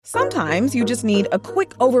Sometimes you just need a quick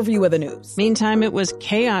overview of the news. Meantime, it was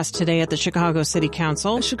chaos today at the Chicago City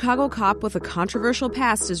Council. A Chicago cop with a controversial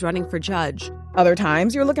past is running for judge. Other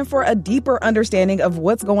times, you're looking for a deeper understanding of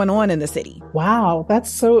what's going on in the city. Wow,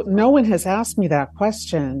 no one has asked me that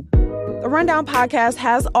question. The Rundown podcast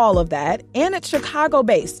has all of that, and it's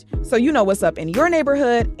Chicago-based, so you know what's up in your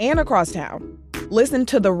neighborhood and across town. Listen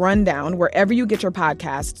to The Rundown wherever you get your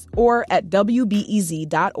podcasts or at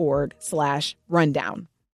wbez.org/rundown.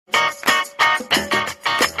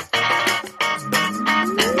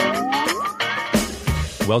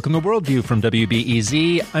 Welcome to Worldview from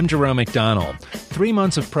WBEZ. I'm Jerome McDonnell. 3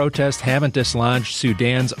 months of protest haven't dislodged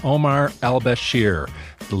Sudan's Omar al-Bashir.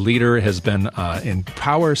 The leader has been in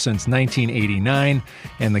power since 1989,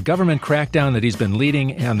 and the government crackdown that he's been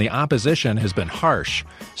leading on the opposition has been harsh.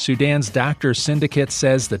 Sudan's Doctor Syndicate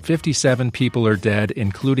says that 57 people are dead,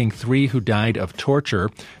 including 3 who died of torture.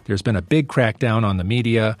 There's been a big crackdown on the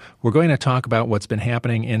media. We're going to talk about what's been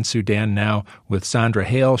happening in Sudan now with Sandra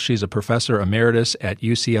Hale. She's a professor emeritus at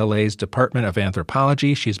UCLA's Department of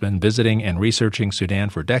Anthropology. She's been visiting and researching Sudan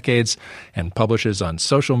for decades and publishes on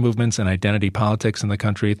social movements and identity politics in the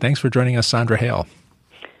country. Thanks for joining us, Sandra Hale.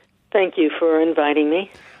 Thank you for inviting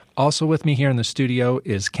me. Also with me here in the studio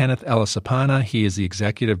is Kenneth Elisapana. He is the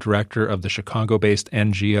executive director of the Chicago-based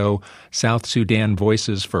NGO South Sudan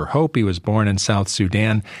Voices for Hope. He was born in South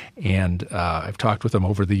Sudan, and I've talked with him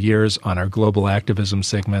over the years on our global activism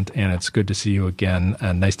segment, and it's good to see you again.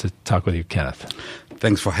 Nice to talk with you, Kenneth.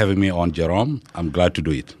 Thanks for having me on, Jerome. I'm glad to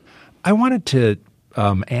do it. I wanted to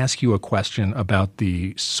ask you a question about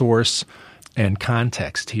the source and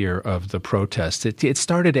context here of the protest. It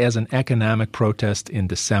started as an economic protest in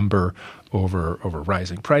December over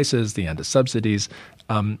rising prices, the end of subsidies,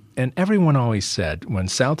 and everyone always said when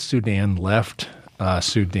South Sudan left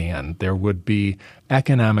Sudan, there would be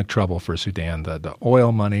economic trouble for Sudan. The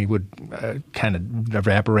oil money would kind of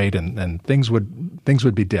evaporate, and things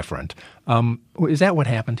would be different. Is that what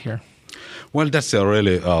happened here? Well, that's a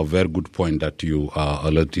really very good point that you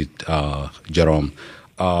alerted, Jerome.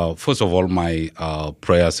 First of all, my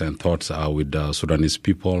prayers and thoughts are with the Sudanese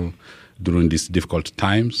people during these difficult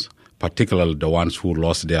times, particularly the ones who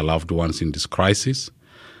lost their loved ones in this crisis.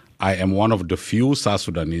 I am one of the few South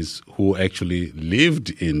Sudanese who actually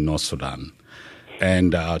lived in North Sudan.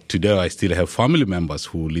 And today I still have family members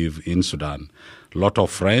who live in Sudan. A lot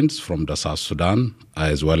of friends from the South Sudan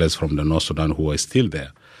as well as from the North Sudan who are still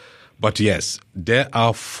there. But yes, there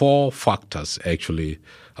are 4 factors actually.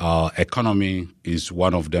 Economy is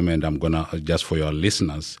one of them, and I'm going to, just for your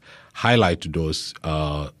listeners, highlight those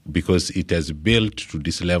because it has built to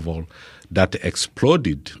this level that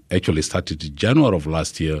exploded, actually started in January of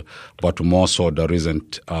last year, but more so the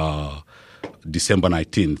recent December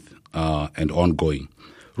 19th and ongoing.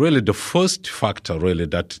 Really, the first factor really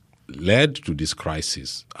that led to this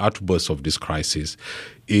crisis, outburst of this crisis,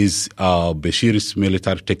 is Bashir's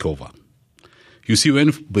military takeover. You see,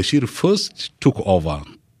 when Bashir first took over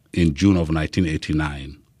in June of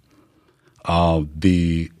 1989,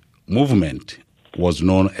 the movement was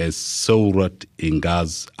known as Sawrat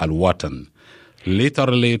Ingaz al-Watan,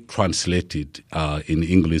 literally translated in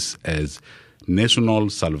English as National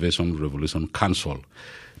Salvation Revolution Council.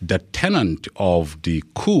 The tenet of the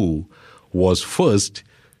coup was first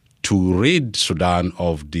to rid Sudan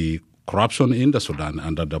of the corruption in the Sudan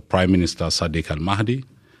under the Prime Minister Sadiq al-Mahdi,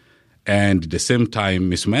 and at the same time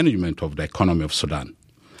mismanagement of the economy of Sudan.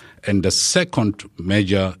 And the second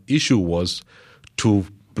major issue was to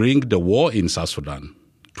bring the war in South Sudan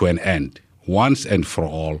to an end, once and for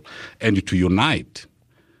all, and to unite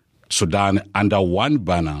Sudan under one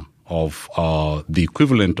banner of the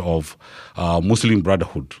equivalent of Muslim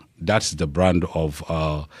Brotherhood. That's the brand of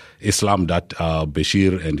Islam that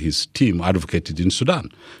Bashir and his team advocated in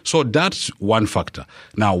Sudan. So that's one factor.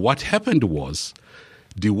 Now, what happened was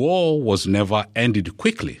the war was never ended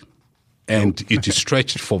quickly. And it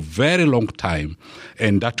stretched for a very long time,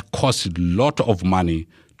 and that cost a lot of money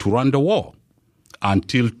to run the war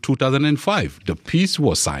until 2005. The peace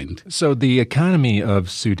was signed. So the economy of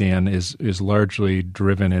Sudan is largely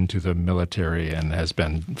driven into the military and has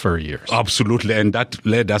been for years. Absolutely, and that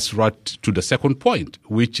led us right to the second point,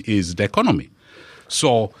 which is the economy.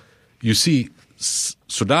 So you see,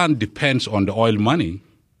 Sudan depends on the oil money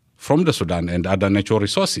from the Sudan and other natural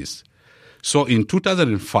resources. So in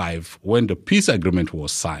 2005, when the peace agreement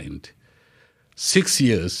was signed, 6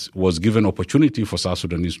 years was given opportunity for South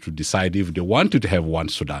Sudanese to decide if they wanted to have one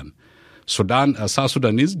Sudan. South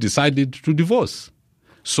Sudanese decided to divorce.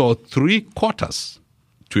 So 3/4,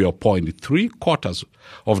 to your point, 3/4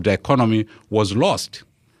 of the economy was lost.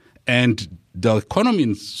 And the economy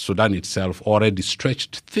in Sudan itself already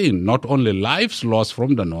stretched thin. Not only lives lost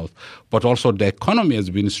from the north, but also the economy has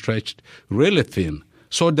been stretched really thin.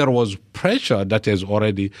 So there was pressure that has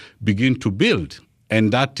already begun to build.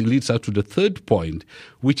 And that leads us to the third point,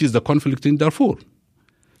 which is the conflict in Darfur.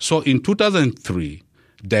 So in 2003,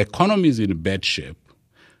 the economy is in bad shape.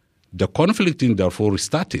 The conflict in Darfur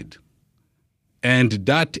started. And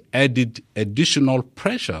that added additional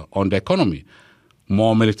pressure on the economy.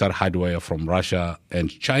 More military hardware from Russia and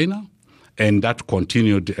China. And that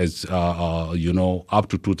continued as, up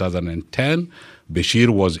to 2010. Bashir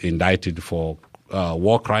was indicted for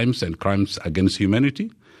war crimes and crimes against humanity.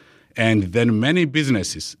 And then many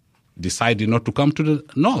businesses decided not to come to the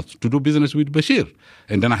north to do business with Bashir.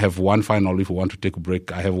 And then I have one final, if we want to take a break,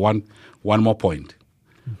 I have one more point,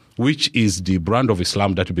 which is the brand of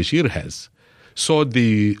Islam that Bashir has. So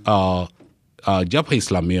the Jabhat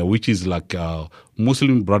Islamiyah, which is like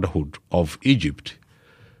Muslim Brotherhood of Egypt,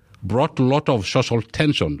 brought a lot of social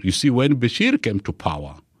tension. You see, when Bashir came to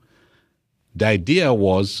power, the idea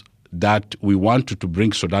was that we wanted to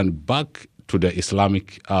bring Sudan back to the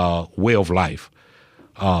Islamic way of life.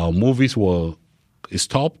 Movies were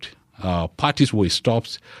stopped, parties were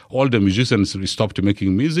stopped, all the musicians stopped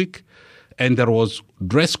making music, and there was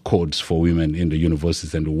dress codes for women in the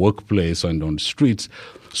universities and the workplace and on the streets.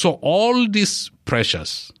 So all these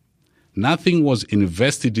pressures, nothing was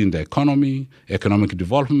invested in the economy, economic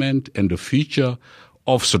development, and the future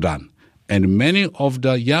of Sudan. And many of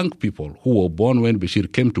the young people who were born when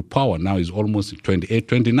Bashir came to power, now is almost 28,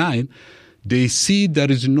 29, they see there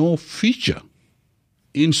is no future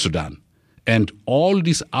in Sudan. And all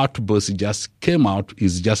these outbursts just came out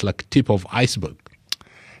is just like tip of iceberg.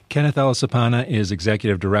 Kenneth Elisapana is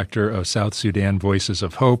Executive Director of South Sudan Voices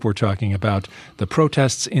of Hope. We're talking about the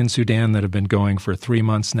protests in Sudan that have been going for 3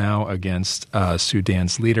 months now against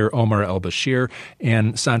Sudan's leader, Omar al-Bashir.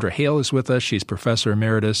 And Sandra Hale is with us. She's Professor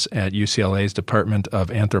Emeritus at UCLA's Department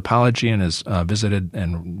of Anthropology and has visited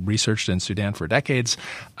and researched in Sudan for decades.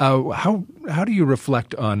 How do you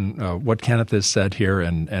reflect on what Kenneth has said here,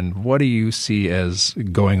 and what do you see as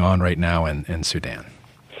going on right now in Sudan?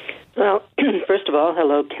 Well, first of all,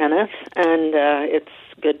 hello, Kenneth, and it's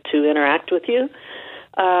good to interact with you.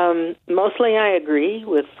 Mostly I agree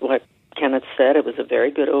with what Kenneth said. It was a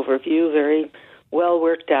very good overview, very well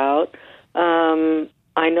worked out.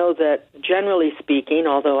 I know that generally speaking,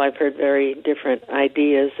 although I've heard very different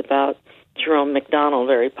ideas about Jerome McDonnell,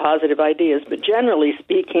 very positive ideas, but generally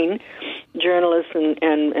speaking, journalists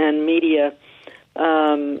and media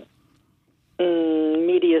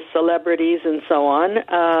media celebrities and so on,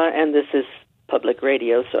 and this is public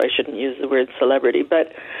radio, so I shouldn't use the word celebrity,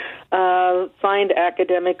 but find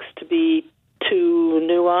academics to be too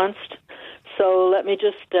nuanced. So let me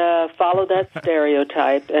just follow that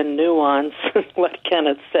stereotype and nuance what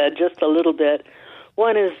Kenneth said just a little bit.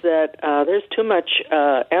 One is that there's too much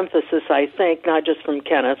emphasis, I think, not just from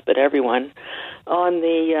Kenneth, but everyone, on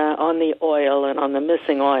the oil and on the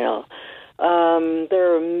missing oil.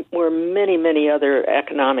 There were many, many other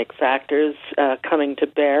economic factors coming to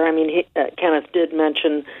bear. I mean, Kenneth did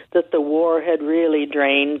mention that the war had really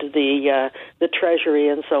drained the treasury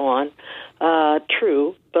and so on.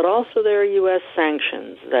 True, but also there are U.S.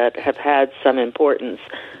 sanctions that have had some importance.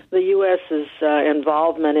 The U.S.'s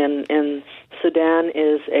involvement in Sudan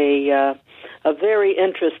is a very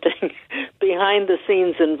interesting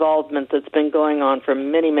behind-the-scenes involvement that's been going on for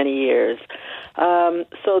many, many years.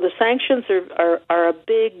 So the sanctions are a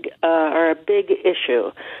big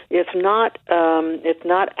issue. If not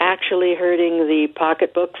actually hurting the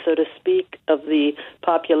pocketbook, so to speak, of the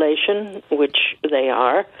population, which they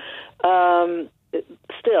are.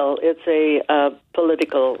 Still, it's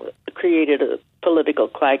created a political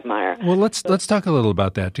quagmire. Well, let's talk a little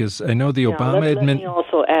about that, because I know the Obama administration. Let me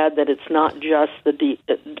also add that it's not just the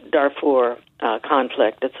Darfur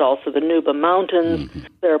conflict. It's also the Nuba Mountains. Mm-hmm.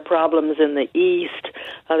 There are problems in the east.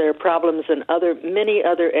 There are problems in many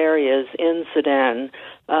other areas in Sudan,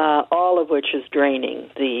 all of which is draining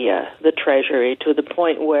the treasury to the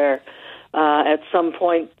point where, at some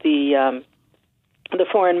point, the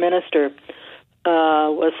foreign minister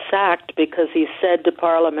was sacked because he said to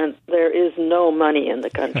Parliament, there is no money in the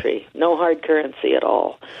country, no hard currency at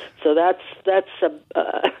all. So that's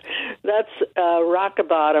That's rock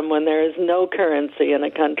bottom when there is no currency in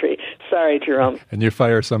a country. Sorry, Jerome. And you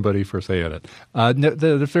fire somebody for saying it.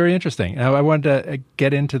 They're very interesting. Now, I wanted to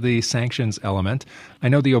get into the sanctions element. I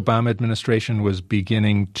know the Obama administration was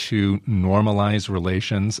beginning to normalize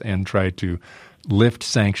relations and try to lift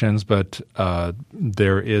sanctions, but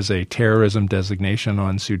there is a terrorism designation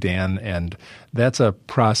on Sudan, and that's a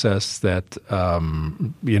process that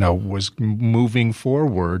was moving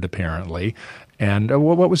forward apparently. And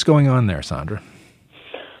what was going on there, Sandra?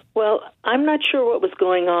 Well, I'm not sure what was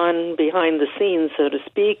going on behind the scenes, so to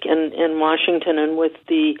speak, in Washington and with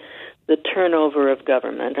the turnover of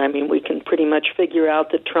government. I mean, we can pretty much figure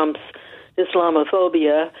out that Trump's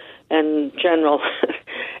Islamophobia and general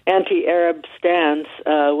anti-Arab stance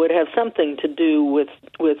would have something to do with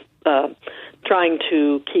trying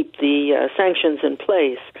to keep the sanctions in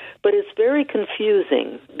place. But it's very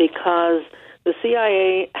confusing because the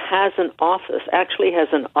CIA has an office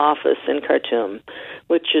in Khartoum,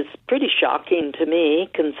 which is pretty shocking to me,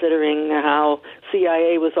 considering how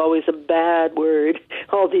CIA was always a bad word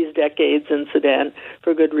all these decades in Sudan,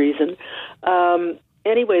 for good reason.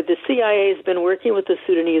 Anyway, the CIA has been working with the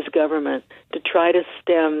Sudanese government to try to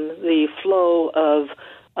stem the flow of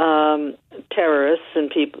terrorists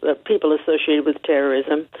and people associated with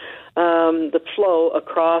terrorism, the flow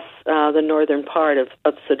across the northern part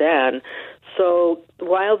of Sudan. So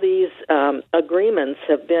while these agreements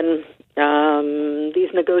have been, these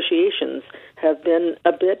negotiations have been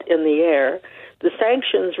a bit in the air, the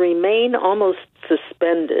sanctions remain almost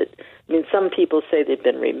suspended. I mean, some people say they've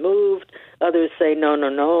been removed. Others say,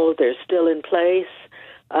 no, they're still in place.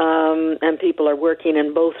 And people are working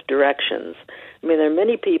in both directions. I mean, there are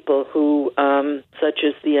many people who, such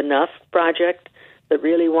as the Enough Project, that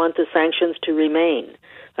really want the sanctions to remain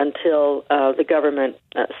until the government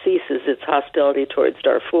ceases its hostility towards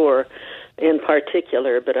Darfur in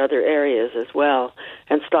particular, but other areas as well,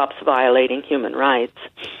 and stops violating human rights.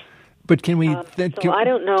 But can we? I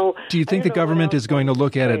don't know. Do you think the government is going to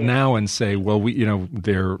look at it now and say, "Well,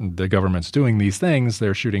 the government's doing these things.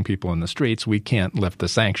 They're shooting people in the streets. We can't lift the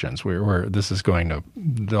sanctions.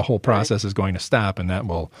 The whole process is going to stop, and that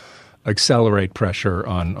will accelerate pressure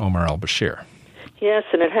on Omar al-Bashir." Yes,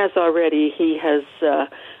 and it has already. He has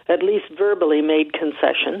at least verbally made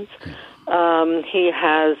concessions. He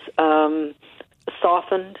has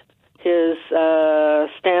softened his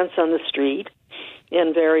stance on the street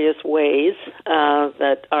in various ways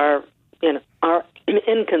that are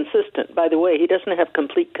inconsistent. By the way, he doesn't have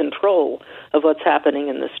complete control of what's happening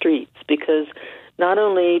in the streets, because not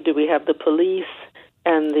only do we have the police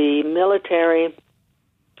and the military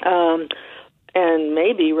and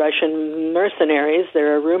maybe Russian mercenaries,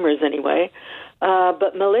 there are rumors anyway,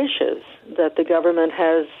 but militias that the government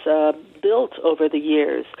has built over the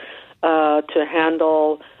years to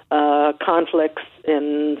handle conflicts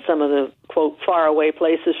in some of the, quote, faraway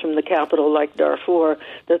places from the capital like Darfur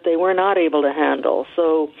that they were not able to handle.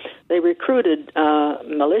 So they recruited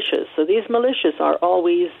militias. So these militias are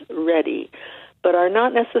always ready, but are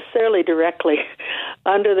not necessarily directly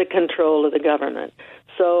under the control of the government.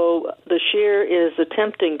 So Bashir is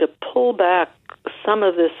attempting to pull back some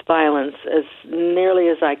of this violence as nearly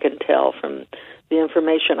as I can tell from the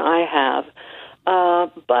information I have.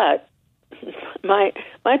 But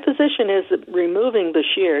my position is that removing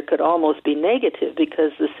Bashir could almost be negative,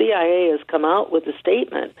 because the CIA has come out with a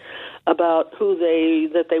statement about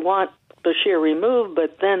that they want Bashir removed,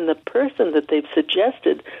 but then the person that they've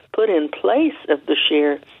suggested put in place of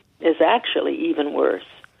Bashir is actually even worse.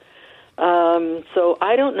 So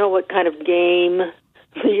I don't know what kind of game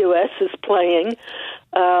the U.S. is playing.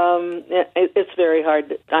 It's very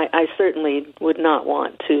hard. I certainly would not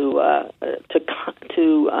want to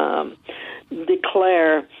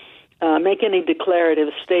declare, make any declarative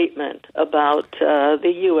statement about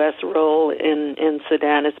the U.S. role in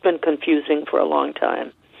Sudan. It's been confusing for a long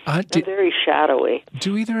time. And very shadowy.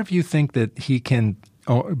 Do either of you think that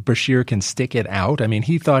Bashir can stick it out? I mean,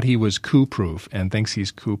 he thought he was coup-proof and thinks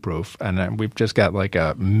he's coup-proof, and we've just got like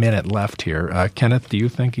a minute left here. Kenneth, do you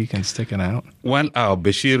think he can stick it out? Well,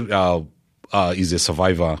 Bashir is a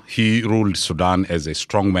survivor. He ruled Sudan as a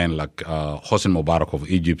strongman like Hosni Mubarak of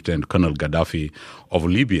Egypt and Colonel Gaddafi of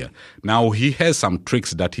Libya. Now, he has some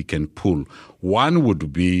tricks that he can pull. One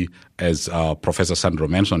would be, as Professor Sandro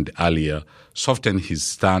mentioned earlier, soften his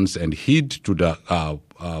stance and heed to the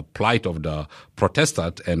plight of the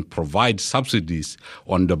protesters and provide subsidies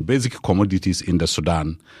on the basic commodities in the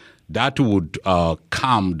Sudan. That would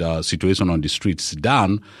calm the situation on the streets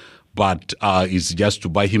down. but it's just to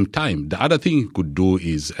buy him time. The other thing he could do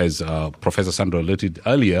is, as Professor Sandro alerted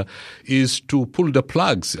earlier, is to pull the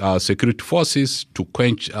plugs, security forces to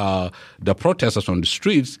quench the protesters on the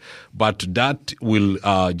streets, but that will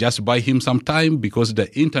just buy him some time because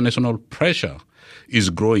the international pressure is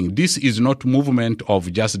growing. This is not movement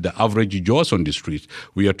of just the average Joes on the street.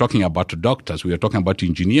 We are talking about doctors. We are talking about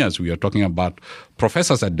engineers. We are talking about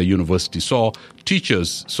professors at the university. So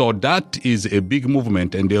teachers. So that is a big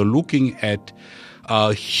movement, and they're looking at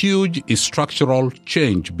a huge structural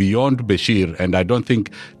change beyond Bashir. And I don't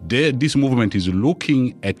think this movement is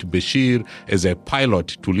looking at Bashir as a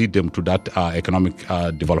pilot to lead them to that economic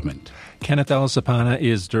development. Kenneth Al-Zapana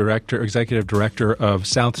is executive director of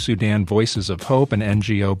South Sudan Voices of Hope, an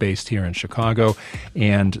NGO based here in Chicago.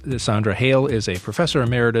 And Sandra Hale is a professor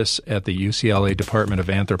emeritus at the UCLA Department of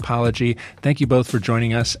Anthropology. Thank you both for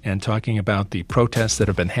joining us and talking about the protests that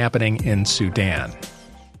have been happening in Sudan.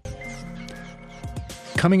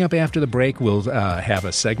 Coming up after the break, we'll have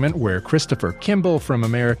a segment where Christopher Kimball from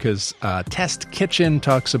America's Test Kitchen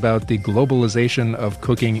talks about the globalization of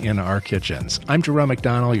cooking in our kitchens. I'm Jerome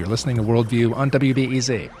McDonnell. You're listening to Worldview on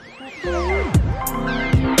WBEZ.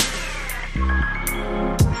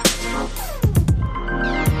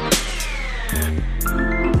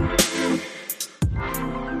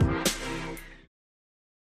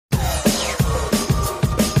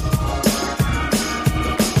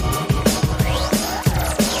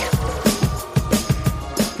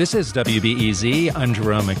 This is WBEZ. I'm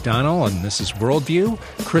Jerome McDonnell, and this is Worldview.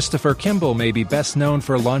 Christopher Kimball may be best known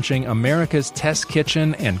for launching America's Test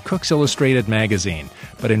Kitchen and Cooks Illustrated magazine.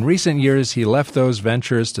 But in recent years, he left those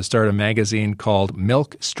ventures to start a magazine called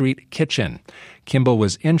Milk Street Kitchen. Kimball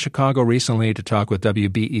was in Chicago recently to talk with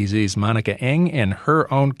WBEZ's Monica Eng in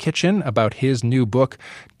her own kitchen about his new book,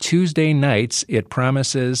 Tuesday Nights. It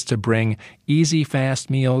promises to bring easy, fast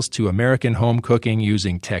meals to American home cooking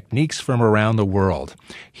using techniques from around the world.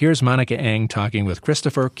 Here's Monica Eng talking with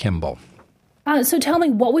Christopher Kimball. So tell me,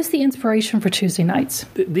 what was the inspiration for Tuesday Nights?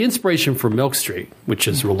 The inspiration for Milk Street, which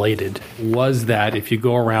is related, was that if you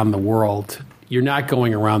go around the world, you're not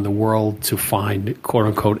going around the world to find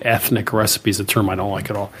quote-unquote ethnic recipes, a term I don't like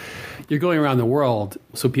at all. You're going around the world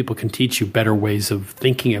so people can teach you better ways of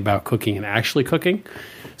thinking about cooking and actually cooking.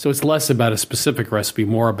 So it's less about a specific recipe,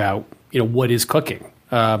 more about, what is cooking.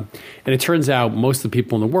 And it turns out most of the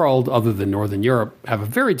people in the world, other than Northern Europe, have a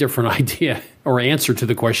very different idea or answer to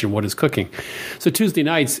the question, what is cooking? So Tuesday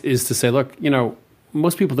Nights is to say, look,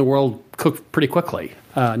 most people in the world cook pretty quickly.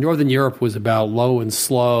 Northern Europe was about low and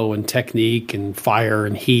slow and technique and fire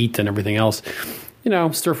and heat and everything else.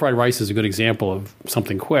 Stir-fried rice is a good example of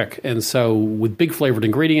something quick. And so with big flavored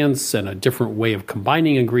ingredients and a different way of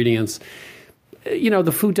combining ingredients,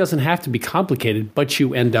 the food doesn't have to be complicated, but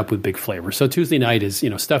you end up with big flavor. So Tuesday Night is,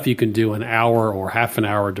 stuff you can do an hour or half an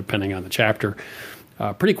hour, depending on the chapter,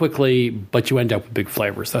 pretty quickly, but you end up with big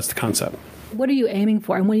flavors. That's the concept. What are you aiming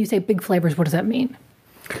for? And when you say big flavors, what does that mean?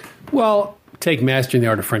 Well, take Mastering the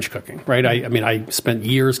Art of French Cooking, right? I spent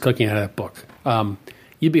years cooking out of that book.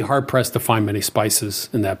 You'd be hard-pressed to find many spices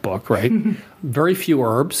in that book, right? Very few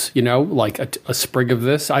herbs, like a sprig of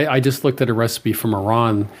this. I just looked at a recipe from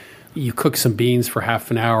Iran. You cook some beans for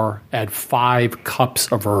half an hour, add 5 cups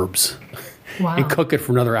of herbs. Wow. And cook it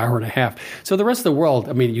for another hour and a half. So the rest of the world,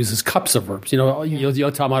 uses cups of herbs.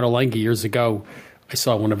 Yotam Ottolenghi years ago, I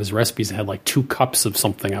saw one of his recipes that had like 2 cups of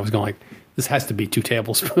something. I was going like, this has to be 2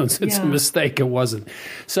 tablespoons. It's a mistake. It wasn't.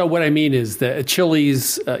 So what I mean is the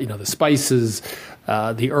chilies, the spices,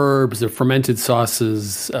 the herbs, the fermented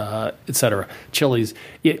sauces, etc., chilies,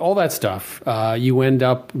 all that stuff, you end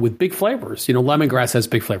up with big flavors. Lemongrass has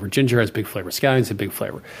big flavor. Ginger has big flavor. Scallions have big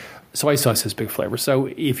flavor. Soy sauce has big flavor. So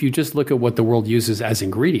if you just look at what the world uses as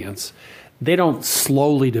ingredients, they don't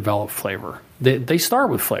slowly develop flavor. They start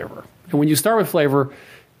with flavor. And when you start with flavor,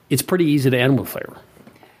 it's pretty easy to end with flavor.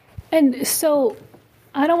 And so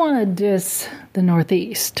I don't want to diss the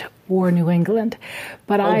Northeast or New England,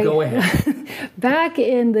 but go ahead. Back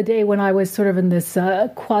in the day when I was sort of in this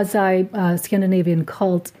quasi Scandinavian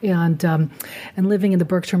cult and living in the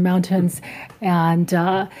Berkshire Mountains and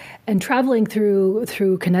traveling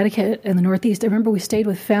through Connecticut and the Northeast, I remember we stayed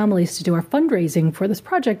with families to do our fundraising for this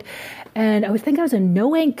project, and I was in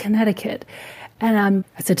Noank, Connecticut. And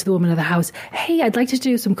I said to the woman of the house, hey, I'd like to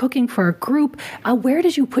do some cooking for our group. Where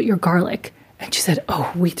did you put your garlic? And she said,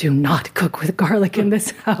 oh, we do not cook with garlic in this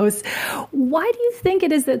house. Why do you think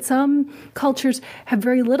it is that some cultures have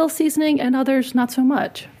very little seasoning and others not so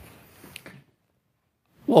much?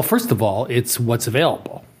 Well, first of all, it's what's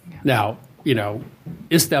available. Yeah. Now,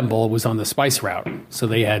 Istanbul was on the spice route, so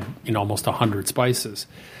they had almost 100 spices.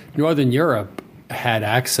 Northern Europe had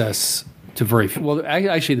access to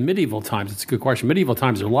actually the medieval times, it's a good question. Medieval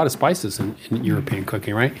times, there were a lot of spices in European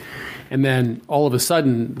cooking, right? And then all of a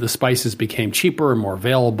sudden, the spices became cheaper and more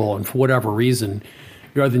available, and for whatever reason,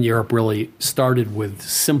 Northern Europe really started with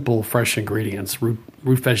simple, fresh ingredients, root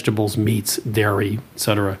vegetables, meats, dairy,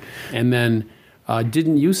 etc., and then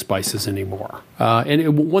didn't use spices anymore.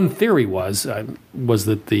 One theory was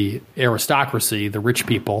that the aristocracy, the rich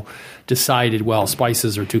people, decided, well,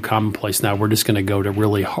 spices are too commonplace now. We're just going to go to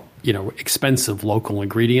really, expensive local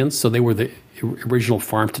ingredients. So they were the original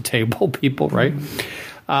farm-to-table people, right?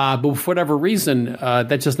 But for whatever reason,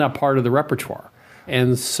 that's just not part of the repertoire.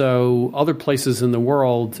 And so other places in the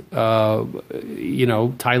world, Thailand,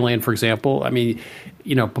 for example,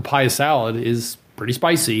 papaya salad is pretty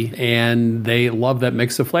spicy, and they love that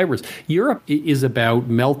mix of flavors. Europe is about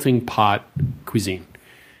melting pot cuisine.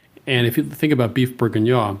 And if you think about beef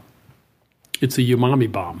bourguignon, it's a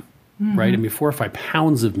umami bomb, right? 4 or 5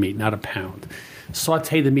 pounds of meat, not a pound.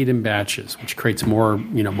 Saute the meat in batches, which creates more,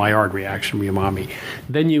 Maillard reaction, umami.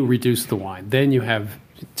 Then you reduce the wine. Then you have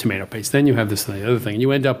tomato paste. Then you have this and the other thing. And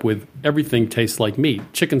you end up with everything tastes like meat.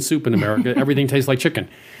 Chicken soup in America, everything tastes like chicken.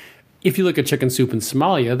 If you look at chicken soup in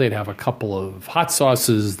Somalia, they'd have a couple of hot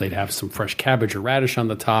sauces. They'd have some fresh cabbage or radish on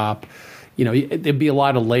the top. There'd be a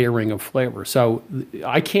lot of layering of flavor. So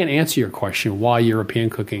I can't answer your question why European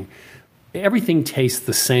cooking. Everything tastes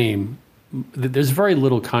the same. There's very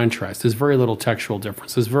little contrast. There's very little textural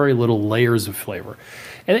difference. There's very little layers of flavor.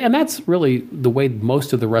 And that's really the way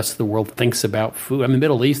most of the rest of the world thinks about food. The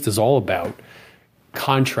Middle East is all about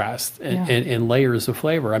contrast and layers of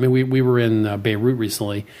flavor. We were in Beirut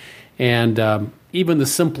recently, and even the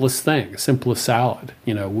simplest thing, simplest salad,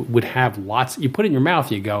 would have lots. You put it in your mouth,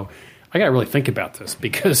 you go, I got to really think about this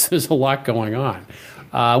because there's a lot going on.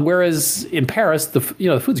 Whereas in Paris, the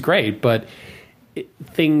food's great, but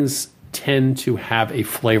things tend to have a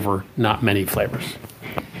flavor, not many flavors.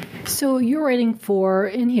 So you're writing for,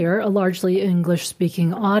 in here, a largely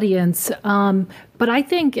English-speaking audience. But I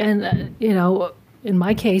think, and, in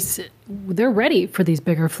my case, they're ready for these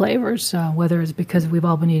bigger flavors, whether it's because we've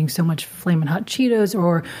all been eating so much Flamin' Hot Cheetos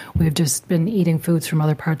or we've just been eating foods from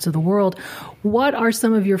other parts of the world. What are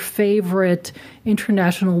some of your favorite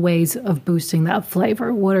international ways of boosting that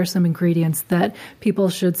flavor? What are some ingredients that people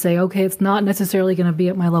should say, okay, it's not necessarily going to be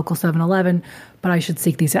at my local 7-Eleven, but I should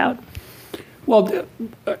seek these out? Well,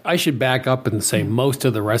 I should back up and say most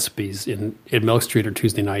of the recipes in Milk Street or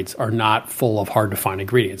Tuesday Nights are not full of hard-to-find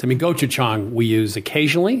ingredients. Gochujang we use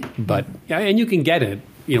occasionally, and you can get it,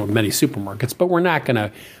 in many supermarkets, but we're not going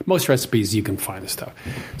to, most recipes you can find the stuff.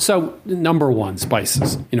 So, number one,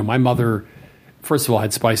 spices. My mother, first of all,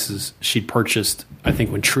 had spices she'd purchased, I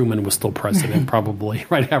think, when Truman was still president, probably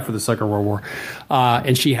right after the Second World War.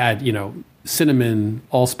 And she had, cinnamon,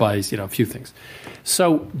 allspice, a few things.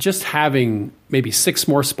 So just having maybe 6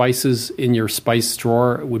 more spices in your spice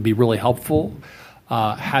drawer would be really helpful.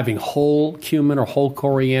 Having whole cumin or whole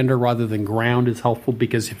coriander rather than ground is helpful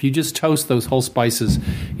because if you just toast those whole spices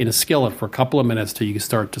in a skillet for a couple of minutes till you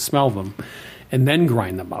start to smell them and then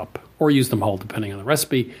grind them up or use them whole depending on the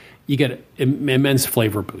recipe, you get an immense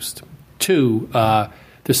flavor boost. 2,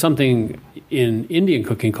 there's something in Indian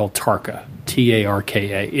cooking called tarka,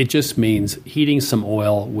 T-A-R-K-A. It just means heating some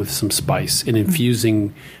oil with some spice and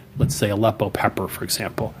infusing, let's say, Aleppo pepper, for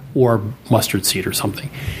example, or mustard seed or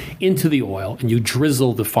something, into the oil, and you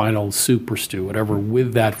drizzle the final soup or stew, whatever,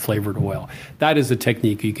 with that flavored oil. That is a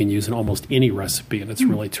technique you can use in almost any recipe, and it's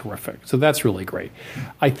really terrific. So that's really great.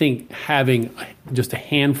 I think having just a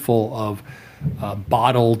handful of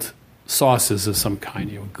bottled sauces of some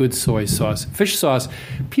kind, good soy sauce, fish sauce.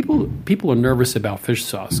 People are nervous about fish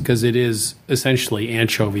sauce because it is essentially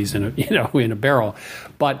anchovies in a barrel.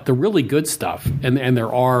 But the really good stuff, and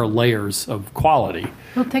there are layers of quality.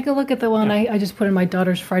 Well, take a look at the one I just put in my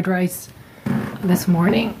daughter's fried rice this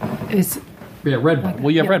morning. Red Boat.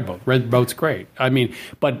 Well, Red Boat. Red Boat's great.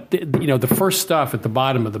 But the first stuff at the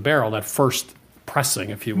bottom of the barrel, that first pressing,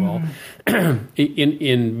 if you will.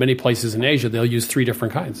 In many places in Asia, they'll use 3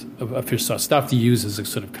 different kinds of fish sauce. Stuff you use as a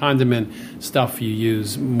sort of condiment, stuff you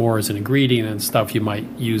use more as an ingredient, and stuff you might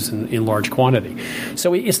use in large quantity.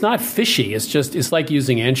 So it's not fishy. It's like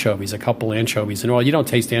using anchovies, a couple anchovies in oil. You don't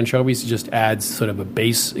taste anchovies. It just adds sort of a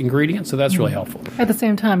base ingredient. So that's really helpful. At the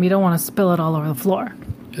same time, you don't want to spill it all over the floor.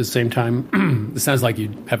 At the same time, it sounds like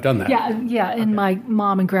you have done that. Yeah, in my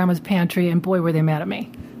mom and grandma's pantry, and boy, were they mad at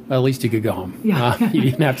me. at least you could go home. Yeah. You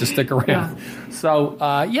didn't have to stick around. Yeah. So,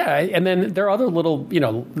 and then there are other little,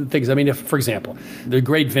 things. I mean, if, for example, the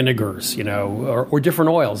great vinegars, or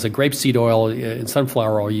different oils. The grapeseed oil and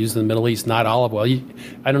sunflower oil used in the Middle East, not olive oil.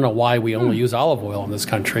 I don't know why we only use olive oil in this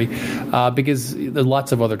country, because there's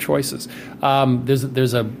lots of other choices. There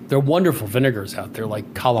are wonderful vinegars out there,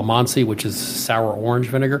 like calamansi, which is sour orange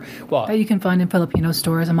vinegar. Well, that you can find in Filipino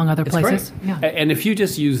stores, among other places. Yeah. And if you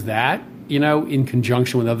just use that, in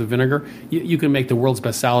conjunction with other vinegar, you can make the world's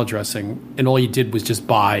best salad dressing, and all you did was just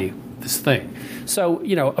buy this thing. So,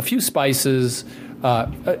 a few spices,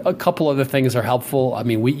 a couple other things are helpful. I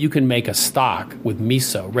mean, you can make a stock with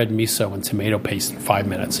miso, red miso, and tomato paste in 5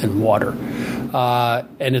 minutes in water.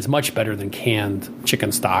 And it's much better than canned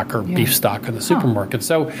chicken stock or beef stock in the supermarket.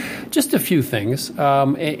 So just a few things.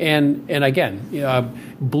 And again,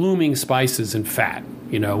 blooming spices and fat.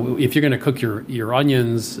 If you're going to cook your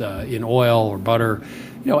onions in oil or butter,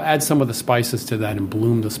 add some of the spices to that and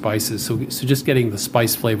bloom the spices. So just getting the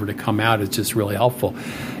spice flavor to come out is just really helpful.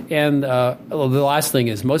 And the last thing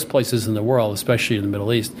is most places in the world, especially in the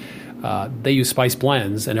Middle East, they use spice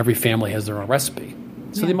blends, and every family has their own recipe.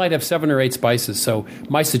 So they might have 7 or 8 spices. So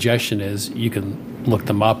my suggestion is you can look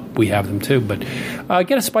them up. We have them too. But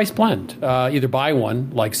get a spice blend. Either buy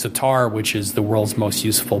one like Satar, which is the world's most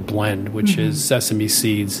useful blend, which is sesame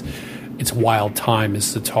seeds. It's wild thyme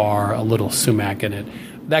is Satar, a little sumac in it.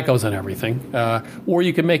 That goes on everything. Or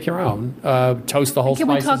you can make your own. Toast the whole spices.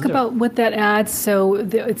 Can we talk about what that adds? So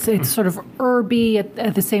it's sort of herby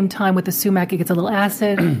at the same time with the sumac. It gets a little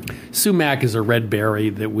acid. Sumac is a red berry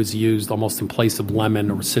that was used almost in place of lemon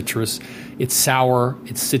or citrus. It's sour.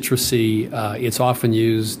 It's citrusy. It's often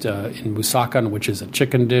used in moussaka, which is a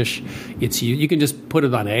chicken dish. You can just put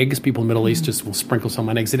it on eggs. People in the Middle East just will sprinkle some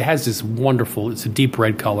on eggs. It has this wonderful, it's a deep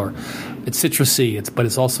red color. It's citrusy, but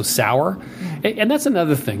it's also sour. And that's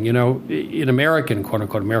another thing, in American,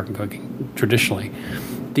 quote-unquote, American cooking, traditionally,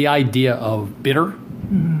 the idea of bitter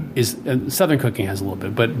is, and Southern cooking has a little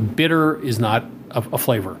bit, but bitter is not a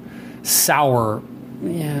flavor. Sour,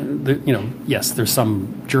 yes, there's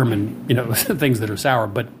some German, things that are sour,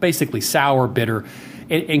 but basically sour, bitter,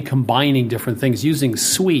 and combining different things, using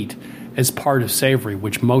sweet as part of savory,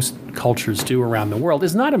 which most cultures do around the world,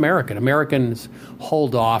 is not American. Americans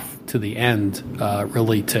hold off to the end,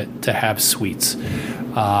 really, to have sweets.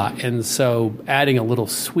 And so adding a little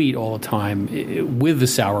sweet all the time with the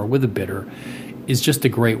sour, with the bitter, is just a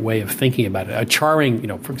great way of thinking about it.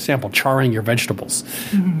 Charring, for example, charring your vegetables,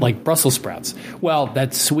 like Brussels sprouts. Well,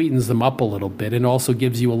 that sweetens them up a little bit and also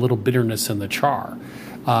gives you a little bitterness in the char.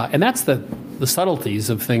 And that's the subtleties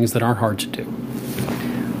of things that aren't hard to do.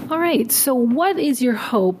 All right. So what is your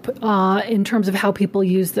hope in terms of how people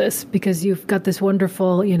use this? Because you've got this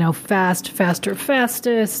wonderful, fast, faster,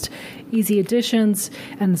 fastest, easy additions,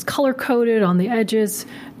 and it's color-coded on the edges.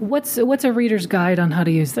 What's a reader's guide on how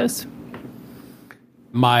to use this?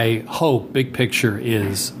 My hope, big picture,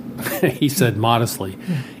 is, he said modestly,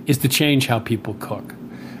 is to change how people cook.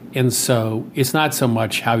 And so it's not so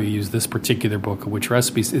much how you use this particular book or which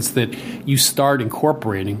recipes, it's that you start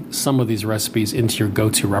incorporating some of these recipes into your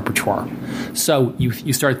go-to repertoire. So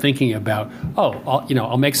you start thinking about,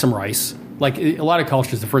 I'll make some rice. Like a lot of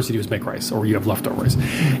cultures, the first thing you do is make rice, or you have leftover rice.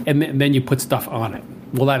 And then you put stuff on it.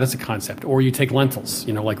 Well, that is a concept. Or you take lentils,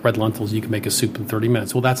 like red lentils, you can make a soup in 30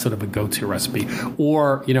 minutes. Well, that's sort of a go-to recipe.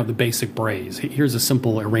 Or, the basic braise. Here's a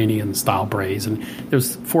simple Iranian-style braise, and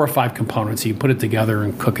there's 4 or 5 components. You put it together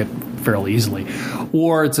and cook it fairly easily.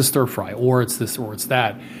 Or it's a stir-fry, or it's this, or it's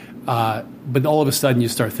that. But all of a sudden you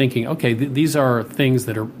start thinking, okay, these are things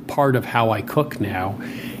that are part of how I cook now.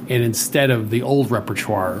 And instead of the old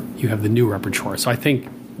repertoire, you have the new repertoire. So I think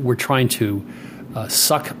we're trying to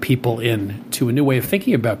suck people in to a new way of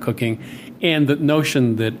thinking about cooking, and the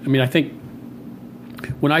notion that, I think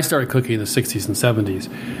when I started cooking in the 60s and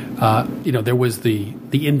 70s, there was the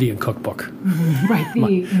Indian cookbook. Right.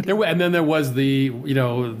 And then there was the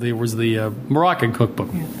Moroccan cookbook.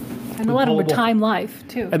 Yeah. And a lot of them were Time Life,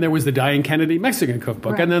 too. And there was the Diane Kennedy Mexican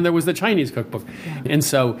cookbook. Right. And then there was the Chinese cookbook. Yeah. And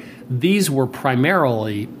so these were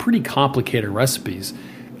primarily pretty complicated recipes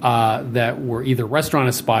that were either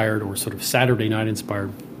restaurant-inspired or sort of Saturday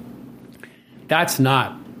night-inspired. That's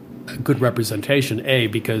not a good representation, A,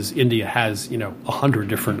 because India has, 100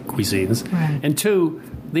 different cuisines. Right. And 2,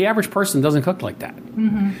 the average person doesn't cook like that.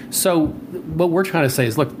 Mm-hmm. So what we're trying to say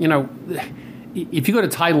is, look, if you go to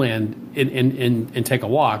Thailand and take a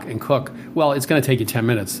walk and cook, well, it's going to take you 10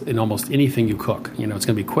 minutes in almost anything you cook. It's going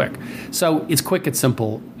to be quick. So it's quick, it's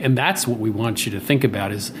simple, and that's what we want you to think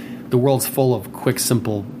about is the world's full of quick,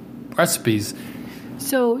 simple recipes.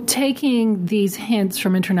 So taking these hints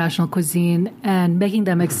from international cuisine and making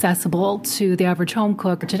them accessible to the average home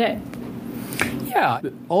cook today. Yeah,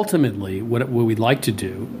 ultimately, what we'd like to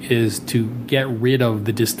do is to get rid of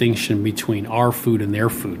the distinction between our food and their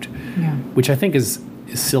food, which I think is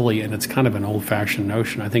silly, and it's kind of an old-fashioned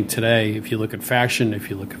notion. I think today, if you look at fashion, if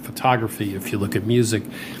you look at photography, if you look at music,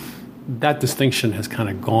 that distinction has kind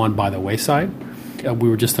of gone by the wayside. We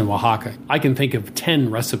were just in Oaxaca. I can think of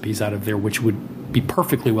 10 recipes out of there which would be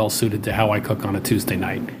perfectly well suited to how I cook on a Tuesday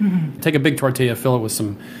night. Take a big tortilla, fill it with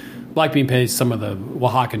some black bean paste, some of the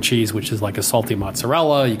Oaxacan cheese, which is like a salty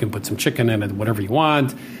mozzarella. You can put some chicken in it, whatever you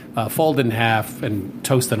want. Fold it in half and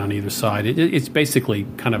toast it on either side. It's basically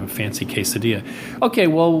kind of a fancy quesadilla. Okay,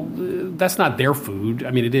 well, that's not their food.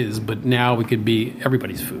 I mean, it is, but now it could be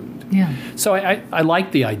everybody's food. Yeah. So I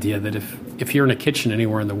like the idea that if you're in a kitchen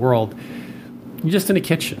anywhere in the world, you're just in a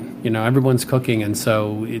kitchen. You know, everyone's cooking, and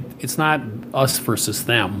so it's not us versus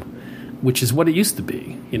them, which is what it used to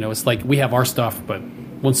be. You know, it's like we have our stuff, but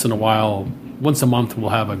once in a while, once a month, we'll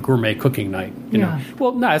have a gourmet cooking night. You know,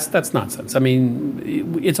 well, no, that's nonsense. I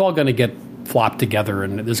mean, it's all going to get flopped together,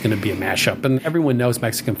 and there's going to be a mashup. And everyone knows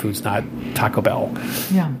Mexican food's not Taco Bell.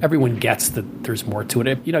 Yeah, everyone gets that there's more to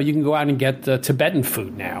it. You know, you can go out and get Tibetan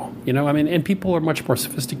food now. You know, I mean, and people are much more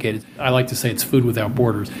sophisticated. I like to say it's food without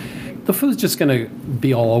borders. The food's just going to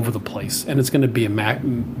be all over the place, and it's going to be a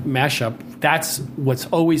mashup. That's what's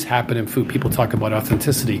always happened in food. People talk about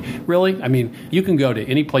authenticity. Really? I mean, you can go to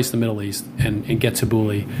any place in the Middle East and get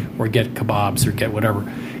tabbouleh or get kebabs or get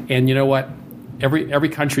whatever. And you know what? Every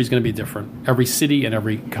country is going to be different. Every city in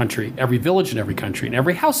every country, every village in every country, and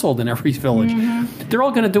every household in every village, they're all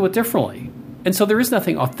going to do it differently. And so there is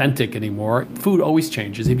nothing authentic anymore. Food always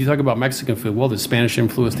changes. If you talk about Mexican food, well, there's Spanish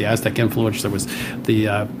influence, the Aztec influence, there was the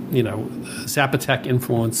Zapotec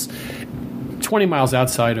influence. 20 miles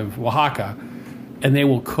outside of Oaxaca, and they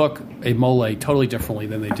will cook a mole totally differently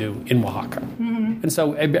than they do in Oaxaca. And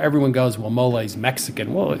so everyone goes, well, mole is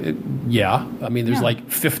Mexican. Well, yeah. I mean, there's like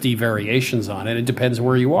 50 variations on it. It depends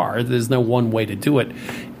where you are. There's no one way to do it.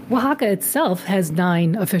 Oaxaca itself has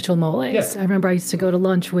 9 official moles. Yes. I remember I used to go to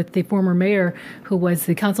lunch with the former mayor who was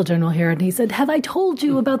the consul general here, and he said, have I told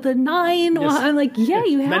you about the 9? Yes. I'm like, yeah,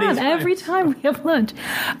 you have. Every time we have lunch.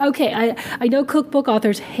 Okay, I know cookbook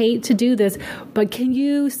authors hate to do this, but can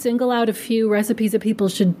you single out a few recipes that people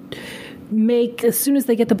should make as soon as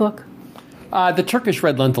they get the book? The Turkish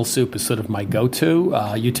red lentil soup is sort of my go-to.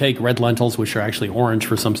 You take red lentils, which are actually orange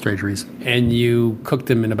for some strange reason, and you cook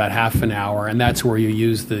them in about half an hour, and that's where you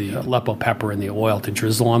use the Aleppo pepper and the oil to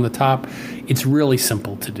drizzle on the top. It's really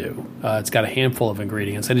simple to do. It's got a handful of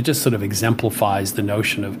ingredients, and it just sort of exemplifies the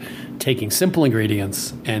notion of taking simple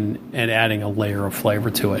ingredients and adding a layer of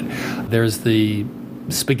flavor to it. There's the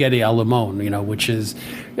spaghetti al limone, which is,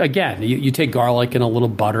 again, you take garlic and a little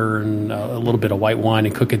butter and a little bit of white wine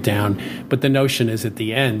and cook it down. But the notion is at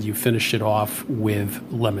the end, you finish it off with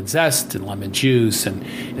lemon zest and lemon juice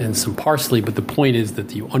and some parsley. But the point is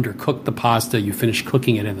that you undercook the pasta, you finish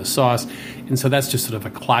cooking it in the sauce. And so that's just sort of a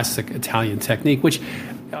classic Italian technique, which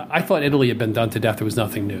I thought Italy had been done to death. There was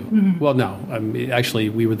nothing new. Well, no. Actually,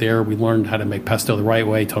 we were there. We learned how to make pesto the right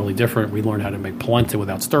way, totally different. We learned how to make polenta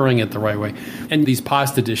without stirring it the right way. And these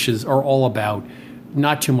pasta dishes are all about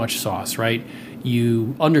not too much sauce, right?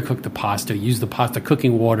 You undercook the pasta, use the pasta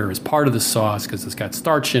cooking water as part of the sauce because it's got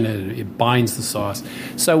starch in it. It binds the sauce.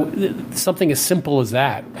 So something as simple as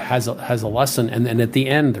that has a lesson. And then at the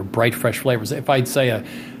end, they're bright, fresh flavors. If I'd say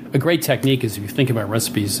a great technique is if you think about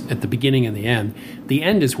recipes at the beginning and the end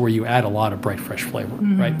is where you add a lot of bright, fresh flavor,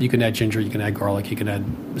 right? You can add ginger, you can add garlic, you can add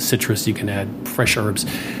citrus, you can add fresh herbs.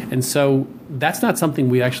 And so that's not something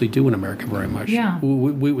we actually do in America very much. Yeah.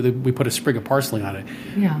 We put a sprig of parsley on it.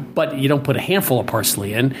 Yeah. But you don't put a handful of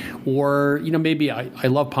parsley in. Or, maybe I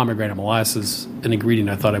love pomegranate molasses, an ingredient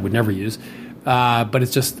I thought I would never use. But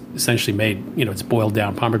it's just essentially made, it's boiled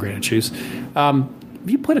down pomegranate juice. If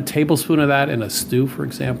you put a tablespoon of that in a stew, for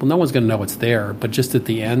example, no one's going to know it's there. But just at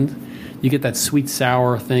the end, you get that sweet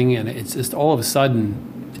sour thing, and it's just all of a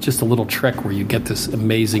sudden, it's just a little trick where you get this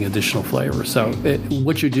amazing additional flavor. So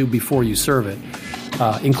what you do before you serve it,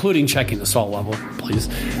 including checking the salt level, please,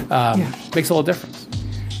 makes a little difference.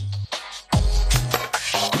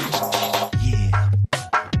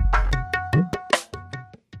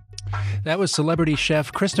 That was celebrity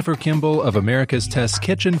chef Christopher Kimball of America's Test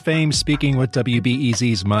Kitchen fame speaking with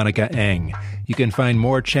WBEZ's Monica Eng. You can find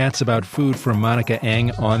more chats about food from Monica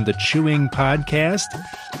Eng on the Chewing podcast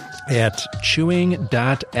at chewing.xyz.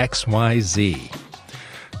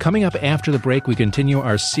 Coming up after the break, we continue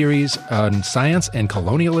our series on science and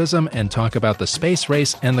colonialism and talk about the space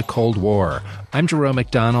race and the Cold War. I'm Jerome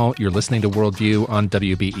McDonnell. You're listening to Worldview on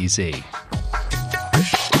WBEZ.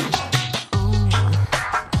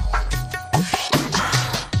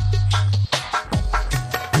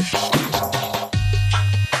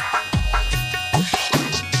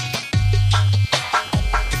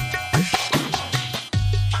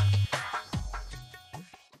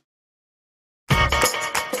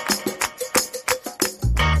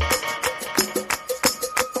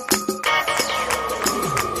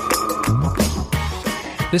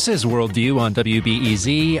 This is Worldview on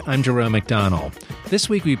WBEZ. I'm Jerome McDonnell. This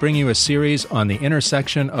week we bring you a series on the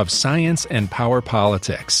intersection of science and power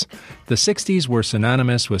politics. The 60s were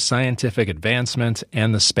synonymous with scientific advancement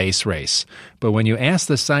and the space race. But when you ask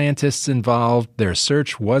the scientists involved, their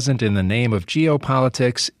search wasn't in the name of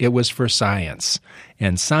geopolitics, it was for science.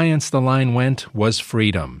 And science, the line went, was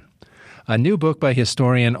freedom. A new book by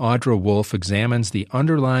historian Audra Wolfe examines the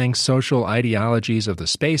underlying social ideologies of the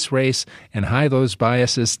space race and how those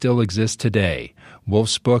biases still exist today.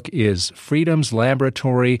 Wolfe's book is Freedom's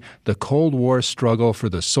Laboratory, The Cold War Struggle for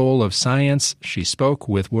the Soul of Science. She spoke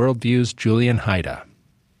with Worldview's Julian Haida.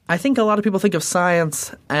 I think a lot of people think of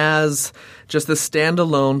science as just this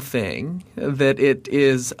standalone thing, that it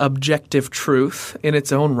is objective truth in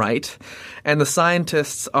its own right, and the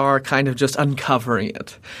scientists are kind of just uncovering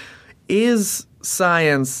it. Is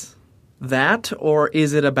science that, or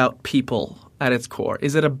is it about people at its core?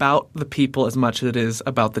 Is it about the people as much as it is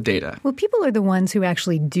about the data? Well, people are the ones who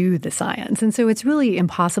actually do the science. And so it's really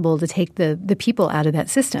impossible to take the people out of that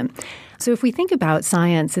system. So if we think about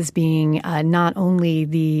science as being not only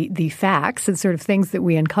the facts and sort of things that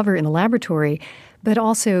we uncover in the laboratory, but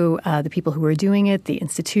also the people who are doing it, the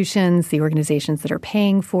institutions, the organizations that are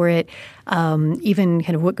paying for it, even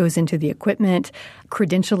kind of what goes into the equipment,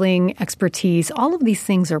 credentialing, expertise, all of these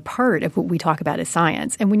things are part of what we talk about as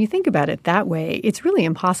science. And when you think about it that way, it's really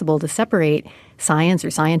impossible to separate science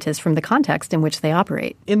or scientists from the context in which they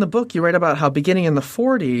operate. In the book, you write about how beginning in the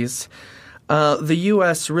 40s, the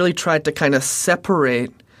U.S. really tried to kind of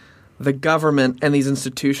separate the government and these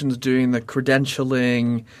institutions doing the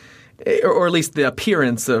credentialing, or at least the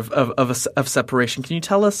appearance of separation. Can you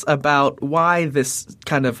tell us about why this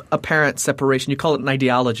kind of apparent separation, you call it an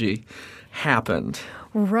ideology, happened?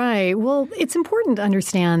 Right. Well, it's important to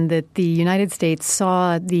understand that the United States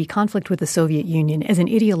saw the conflict with the Soviet Union as an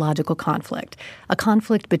ideological conflict, a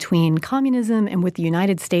conflict between communism and what the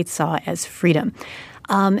United States saw as freedom.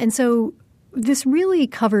 And so this really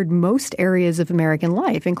covered most areas of American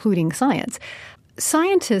life, including science.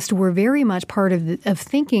 Scientists were very much part of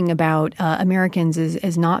thinking about Americans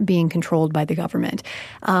as not being controlled by the government,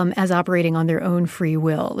 as operating on their own free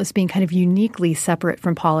will, as being kind of uniquely separate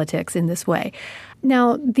from politics in this way.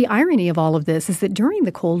 Now, the irony of all of this is that during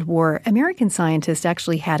the Cold War, American scientists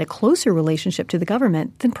actually had a closer relationship to the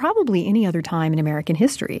government than probably any other time in American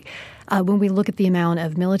history. When we look at the amount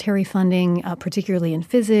of military funding, particularly in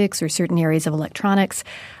physics or certain areas of electronics,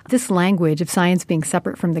 this language of science being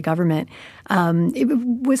separate from the government, it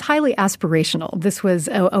was highly aspirational. This was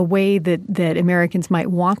a way that Americans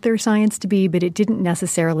might want their science to be, but it didn't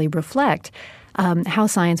necessarily reflect how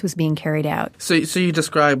science was being carried out. So you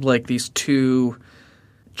describe like these two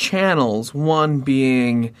channels, one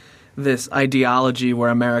being this ideology where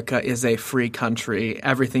America is a free country,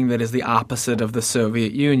 everything that is the opposite of the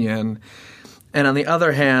Soviet Union. And on the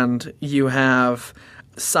other hand, you have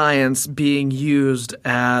science being used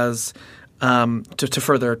as to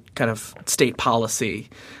further kind of state policy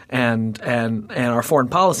and our foreign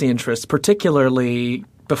policy interests, particularly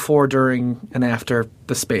before, during, and after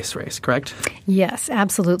the space race, correct? Yes,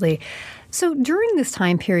 absolutely. So during this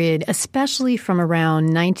time period, especially from around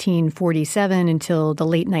 1947 until the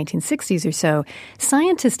late 1960s or so,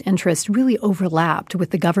 scientist interest really overlapped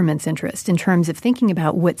with the government's interest in terms of thinking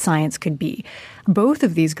about what science could be. Both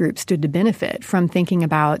of these groups stood to benefit from thinking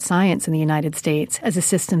about science in the United States as a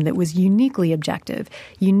system that was uniquely objective,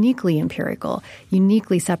 uniquely empirical,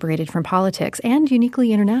 uniquely separated from politics, and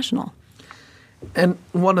uniquely international. And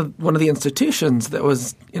one of the institutions that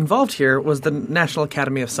was involved here was the National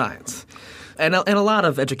Academy of Science. And a lot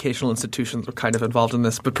of educational institutions were kind of involved in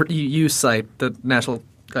this, but you cite the National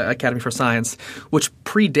Academy for Science, which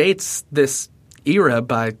predates this era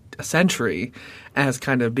by a century as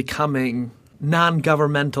kind of becoming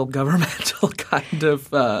non-governmental kind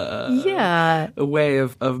of a way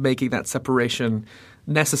of making that separation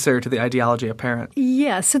necessary to the ideology apparent.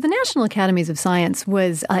 Yeah. So the National Academies of Science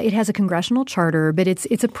it has a congressional charter, but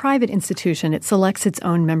it's a private institution. It selects its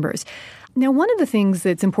own members. Now, one of the things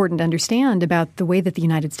that's important to understand about the way that the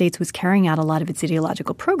United States was carrying out a lot of its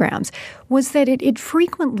ideological programs was that it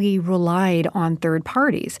frequently relied on third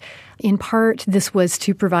parties. In part, this was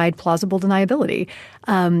to provide plausible deniability.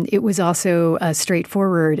 It was also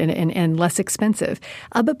straightforward and less expensive.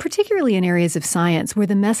 But particularly in areas of science where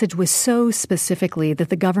the message was so specifically that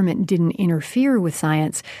the government didn't interfere with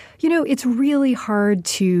science, it's really hard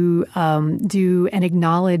to do an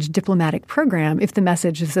acknowledged diplomatic program if the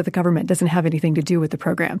message is that the government doesn't have anything to do with the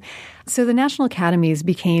program. So the national academies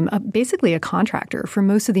became basically a contractor for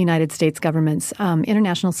most of the United States government's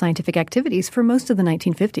international scientific activities for most of the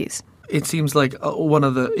 1950s. It seems like one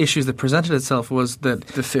of the issues that presented itself was that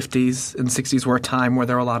the 50s and 60s were a time where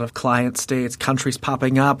there were a lot of client states, countries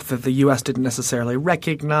popping up that the U.S. didn't necessarily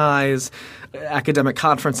recognize, academic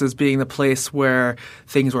conferences being the place where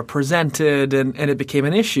things were presented, and it became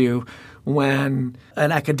an issue when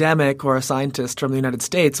an academic or a scientist from the United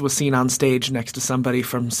States was seen on stage next to somebody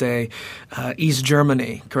from, say, East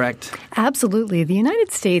Germany, correct? Absolutely. The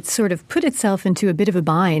United States sort of put itself into a bit of a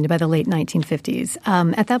bind by the late 1950s.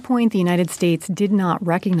 At that point, the United States did not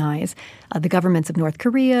recognize the governments of North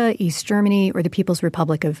Korea, East Germany, or the People's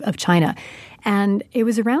Republic of China. And it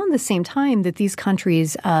was around the same time that these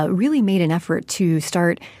countries really made an effort to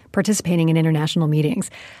start participating in international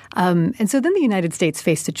meetings. And so then the United States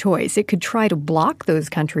faced a choice. It could try to block those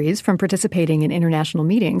countries from participating in international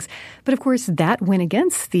meetings. But of course, that went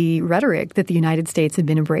against the rhetoric that the United States had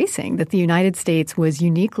been embracing, that the United States was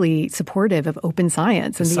uniquely supportive of open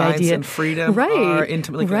science. And science idea, and freedom are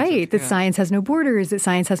intimately connected. Right, that science has no borders, that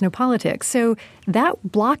science has no politics. So that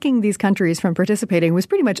blocking these countries from participating was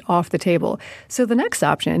pretty much off the table. So the next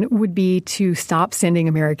option would be to stop sending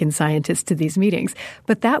American scientists to these meetings.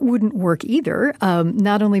 But that wouldn't work either,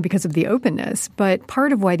 not only because of the openness, but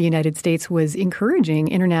part of why the United States was encouraging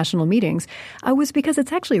international meetings was because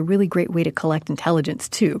it's actually a really great way to collect intelligence,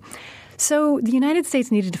 too. So the United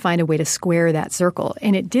States needed to find a way to square that circle,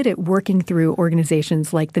 and it did it working through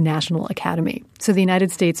organizations like the National Academy. So the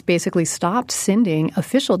United States basically stopped sending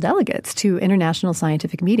official delegates to international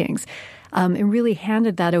scientific meetings and really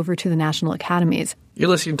handed that over to the national academies. You're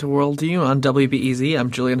listening to Worldview on WBEZ.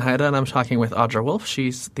 I'm Julian Haida, and I'm talking with Audra Wolfe.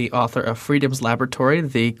 She's the author of Freedom's Laboratory,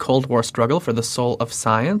 The Cold War Struggle for the Soul of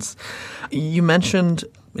Science. You mentioned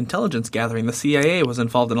intelligence gathering. The CIA was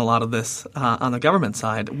involved in a lot of this on the government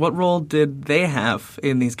side. What role did they have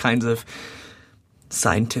in these kinds of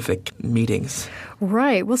scientific meetings?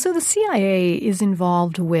 Right. Well, so the CIA is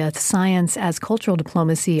involved with science as cultural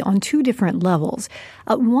diplomacy on two different levels.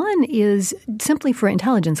 One is simply for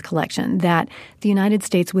intelligence collection, that the United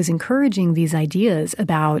States was encouraging these ideas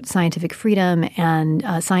about scientific freedom and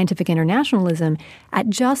scientific internationalism at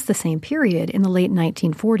just the same period in the late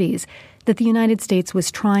 1940s that the United States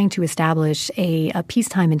was trying to establish a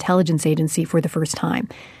peacetime intelligence agency for the first time.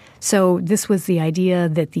 So this was the idea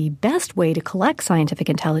that the best way to collect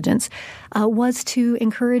scientific intelligence was to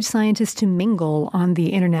encourage scientists to mingle on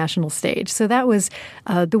the international stage. So that was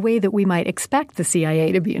the way that we might expect the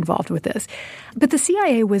CIA to be involved with this. But the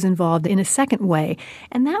CIA was involved in a second way,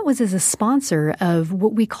 and that was as a sponsor of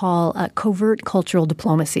what we call covert cultural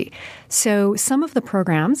diplomacy. So some of the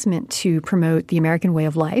programs meant to promote the American way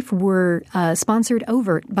of life were sponsored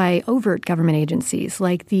by overt government agencies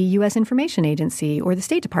like the U.S. Information Agency or the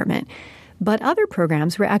State Department. But other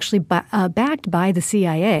programs were actually backed by the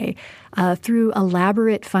CIA through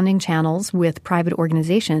elaborate funding channels with private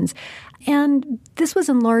organizations. And this was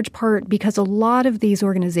in large part because a lot of these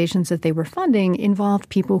organizations that they were funding involved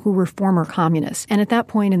people who were former communists. And at that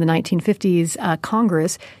point in the 1950s,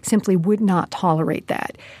 Congress simply would not tolerate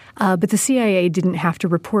that. But the CIA didn't have to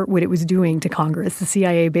report what it was doing to Congress. The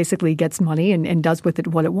CIA basically gets money and does with it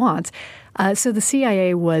what it wants. So the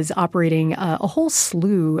CIA was operating a whole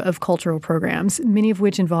slew of cultural programs, many of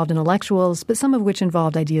which involved intellectuals, but some of which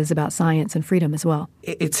involved ideas about science and freedom as well.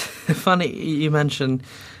 It's funny you mentioned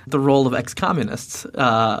the role of ex-communists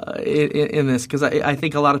in this, because I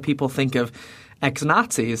think a lot of people think of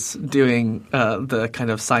ex-Nazis doing the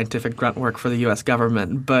kind of scientific grunt work for the U.S.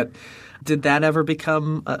 government, but did that ever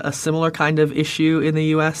become a similar kind of issue in the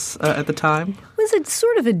U.S. At the time? It was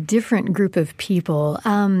sort of a different group of people.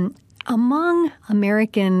 Among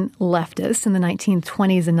American leftists in the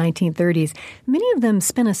 1920s and 1930s, many of them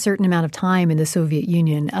spent a certain amount of time in the Soviet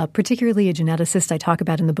Union, particularly a geneticist I talk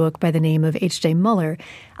about in the book by the name of H.J. Muller,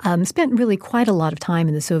 spent really quite a lot of time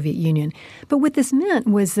in the Soviet Union. But what this meant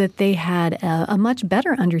was that they had a much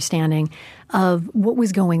better understanding of what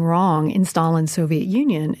was going wrong in Stalin's Soviet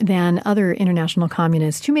Union than other international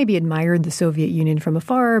communists who maybe admired the Soviet Union from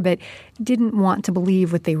afar but didn't want to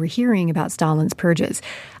believe what they were hearing about Stalin's purges.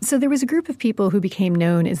 So there was a group of people who became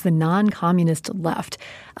known as the non-communist left,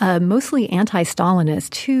 mostly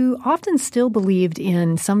anti-Stalinist, who often still believed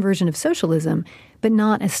in some version of socialism, but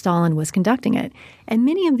not as Stalin was conducting it. And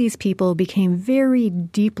many of these people became very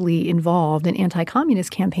deeply involved in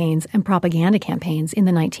anti-communist campaigns and propaganda campaigns in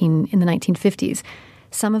the 1950s.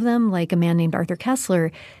 Some of them, like a man named Arthur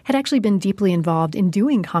Koestler, had actually been deeply involved in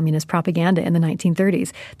doing communist propaganda in the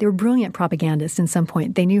 1930s. They were brilliant propagandists in some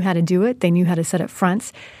point. They knew how to do it. They knew how to set up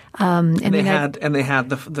fronts. And they had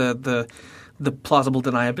the plausible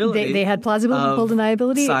deniability. They had plausible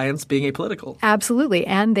deniability. Science being apolitical. Absolutely.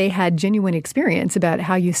 And they had genuine experience about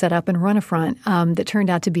how you set up and run a front that turned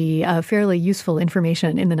out to be fairly useful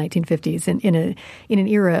information in the 1950s in an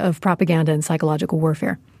era of propaganda and psychological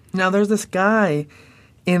warfare. Now, there's this guy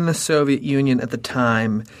in the Soviet Union at the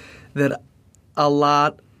time that a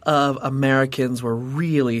lot of Americans were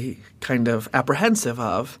really kind of apprehensive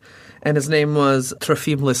of, and his name was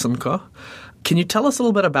Trofim Lysenko. Can you tell us a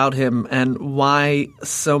little bit about him and why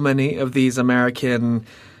so many of these American,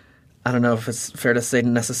 I don't know if it's fair to say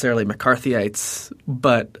necessarily McCarthyites,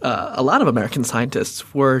 but a lot of American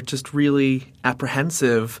scientists were just really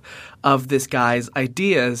apprehensive of this guy's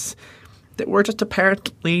ideas that were just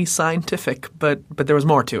apparently scientific, but there was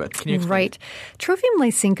more to it. Can you explain? Right. Trofim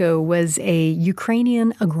Lysenko was a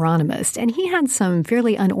Ukrainian agronomist, and he had some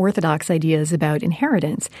fairly unorthodox ideas about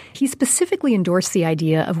inheritance. He specifically endorsed the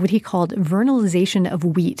idea of what he called vernalization of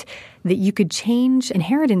wheat, that you could change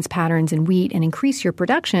inheritance patterns in wheat and increase your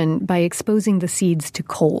production by exposing the seeds to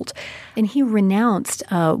cold. And he renounced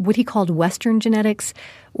what he called Western genetics,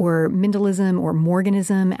 or Mendelism or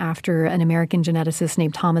Morganism, after an American geneticist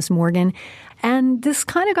named Thomas Morgan. And this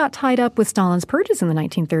kind of got tied up with Stalin's purges in the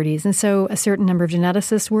 1930s. And so a certain number of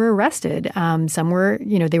geneticists were arrested. Some were,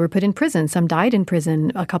 they were put in prison. Some died in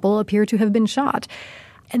prison. A couple appear to have been shot.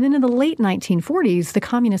 And then in the late 1940s, the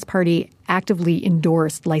Communist Party actively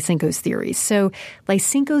endorsed Lysenko's theories. So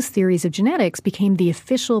Lysenko's theories of genetics became the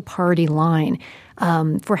official party line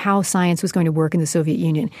for how science was going to work in the Soviet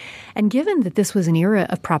Union. And given that this was an era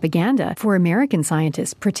of propaganda for American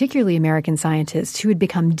scientists, particularly American scientists who had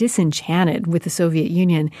become disenchanted with the Soviet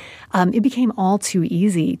Union, it became all too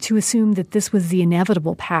easy to assume that this was the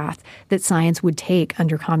inevitable path that science would take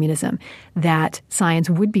under communism, that science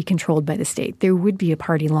would be controlled by the state. There would be a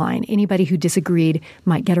party line. Anybody who disagreed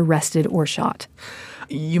might get arrested or shot.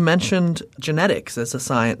 You mentioned genetics as a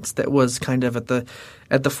science that was kind of at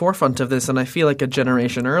the forefront of this, and I feel like a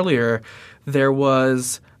generation earlier there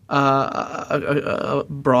was a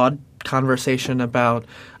broad conversation about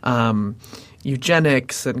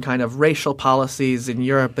eugenics and kind of racial policies in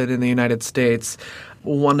Europe and in the United States.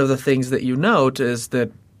 One of the things that you note is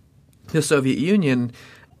that the Soviet Union,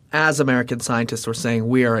 as American scientists were saying,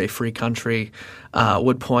 we are a free country,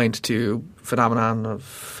 would point to phenomena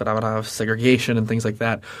of segregation and things like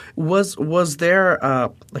that. Was there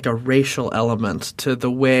like a racial element to the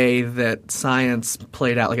way that science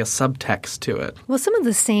played out, like a subtext to it? Well, some of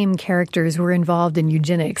the same characters were involved in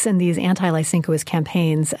eugenics and these anti-Lysenkoist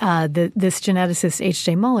campaigns. This geneticist,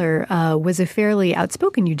 H.J. Muller, was a fairly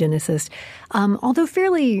outspoken eugenicist, although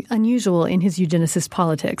fairly unusual in his eugenicist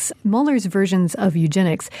politics. Muller's versions of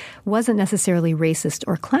eugenics wasn't necessarily racist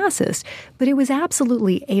or classist, but it was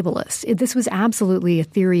absolutely ableist. This was absolutely a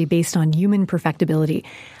theory based on human perfectibility.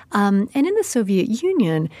 And in the Soviet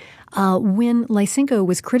Union, when Lysenko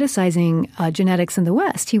was criticizing genetics in the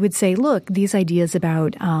West, he would say, look, these ideas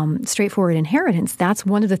about straightforward inheritance, that's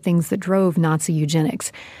one of the things that drove Nazi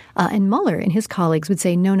eugenics. And Muller and his colleagues would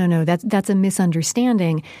say, no, that's a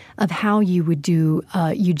misunderstanding of how you would do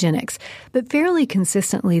eugenics. But fairly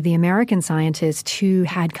consistently, the American scientists who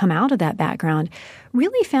had come out of that background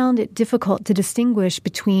really found it difficult to distinguish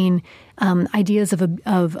between ideas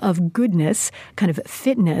of goodness, kind of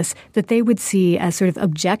fitness, that they would see as sort of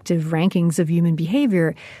objective rankings of human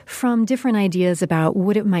behavior from different ideas about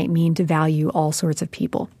what it might mean to value all sorts of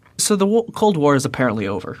people. So the Cold War is apparently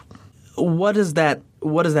over. What does that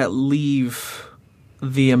leave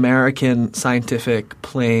the American scientific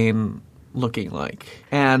plane looking like?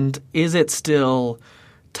 And is it still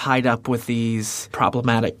tied up with these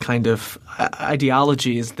problematic kind of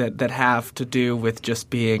ideologies that have to do with just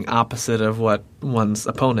being opposite of what one's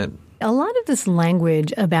opponent A lot of this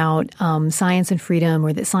language about science and freedom,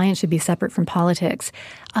 or that science should be separate from politics,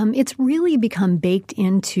 it's really become baked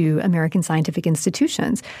into American scientific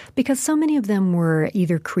institutions because so many of them were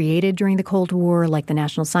either created during the Cold War, like the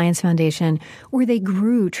National Science Foundation, or they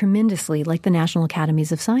grew tremendously, like the National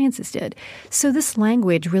Academies of Sciences did. So this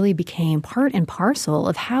language really became part and parcel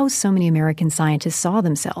of how so many American scientists saw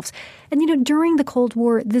themselves. And, during the Cold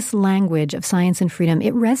War, this language of science and freedom,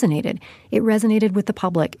 it resonated. It resonated with the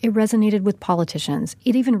public. It resonated with politicians.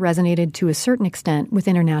 It even resonated to a certain extent with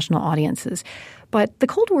international audiences. But the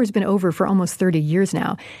Cold War has been over for almost 30 years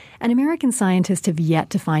now, and American scientists have yet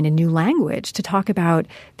to find a new language to talk about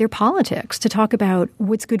their politics, to talk about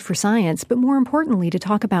what's good for science, but more importantly, to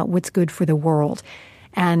talk about what's good for the world.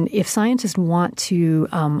 And if scientists want to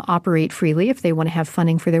operate freely, if they want to have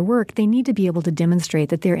funding for their work, they need to be able to demonstrate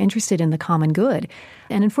that they're interested in the common good.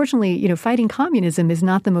 And unfortunately, fighting communism is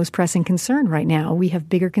not the most pressing concern right now. We have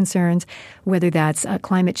bigger concerns, whether that's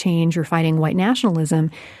climate change or fighting white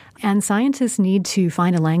nationalism. And scientists need to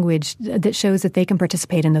find a language that shows that they can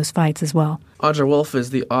participate in those fights as well. Audra Wolfe is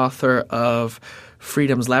the author of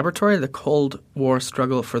Freedom's Laboratory, The Cold War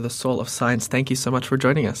Struggle for the Soul of Science. Thank you so much for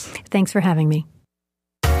joining us. Thanks for having me.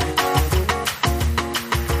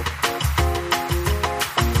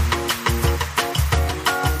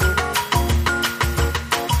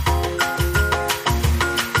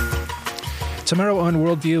 Tomorrow on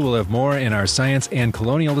Worldview, we'll have more in our Science and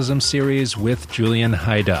Colonialism series with Julian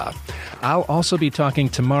Hayda. I'll also be talking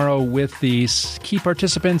tomorrow with the key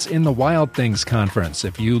participants in the Wild Things Conference.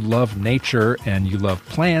 If you love nature and you love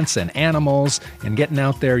plants and animals and getting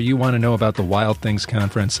out there, you want to know about the Wild Things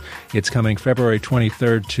Conference. It's coming February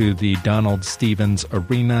 23rd to the Donald Stevens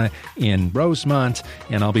Arena in Rosemont,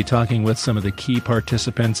 and I'll be talking with some of the key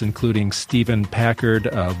participants, including Stephen Packard,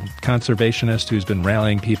 a conservationist who's been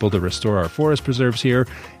rallying people to restore our forest preserves here,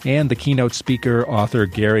 and the keynote speaker, author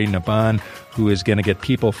Gary Nabhan, who is going to get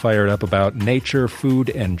people fired up about nature, food,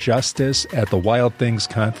 and justice at the Wild Things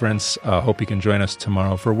Conference. Hope you can join us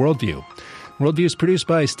tomorrow for Worldview. Worldview is produced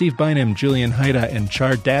by Steve Bynum, Julian Hayda, and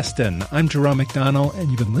Char Daston. I'm Jerome McDonnell, and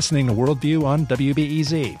you've been listening to Worldview on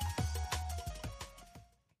WBEZ.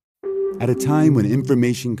 At a time when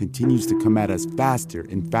information continues to come at us faster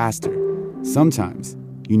and faster, sometimes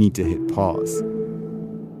you need to hit pause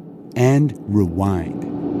and rewind.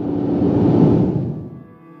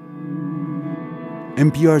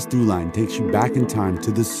 NPR's Throughline takes you back in time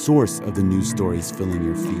to the source of the news stories filling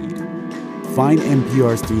your feed. Find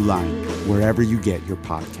NPR's Throughline wherever you get your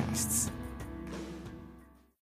podcasts.